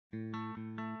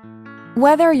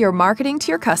Whether you're marketing to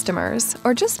your customers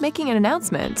or just making an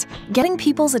announcement, getting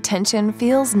people's attention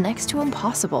feels next to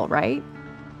impossible, right?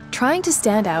 Trying to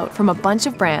stand out from a bunch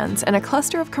of brands and a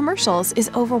cluster of commercials is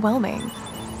overwhelming.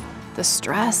 The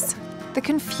stress, the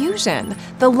confusion,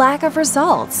 the lack of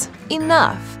results.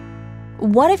 Enough!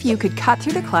 What if you could cut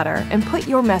through the clutter and put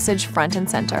your message front and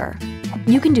center?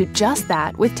 You can do just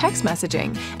that with text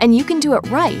messaging, and you can do it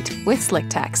right with Slick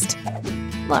Text.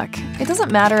 Look, it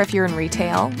doesn't matter if you're in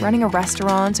retail, running a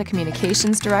restaurant, a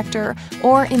communications director,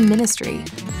 or in ministry.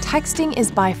 Texting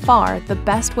is by far the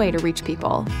best way to reach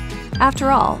people. After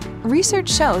all, research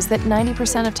shows that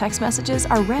 90% of text messages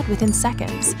are read within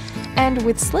seconds. And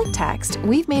with Slick Text,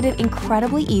 we've made it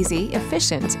incredibly easy,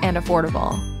 efficient, and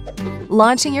affordable.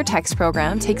 Launching your text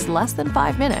program takes less than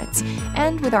 5 minutes,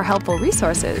 and with our helpful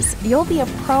resources, you'll be a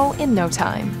pro in no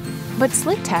time. But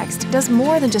Slick Text does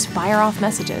more than just fire off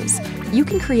messages. You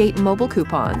can create mobile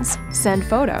coupons, send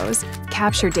photos,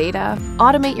 capture data,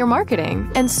 automate your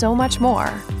marketing, and so much more.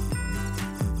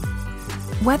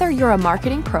 Whether you're a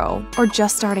marketing pro or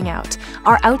just starting out,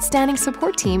 our outstanding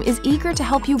support team is eager to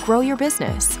help you grow your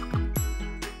business.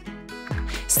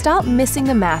 Stop missing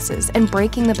the masses and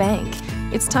breaking the bank.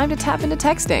 It's time to tap into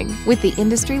texting with the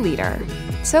industry leader.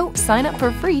 So sign up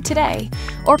for free today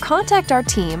or contact our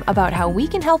team about how we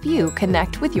can help you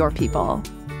connect with your people.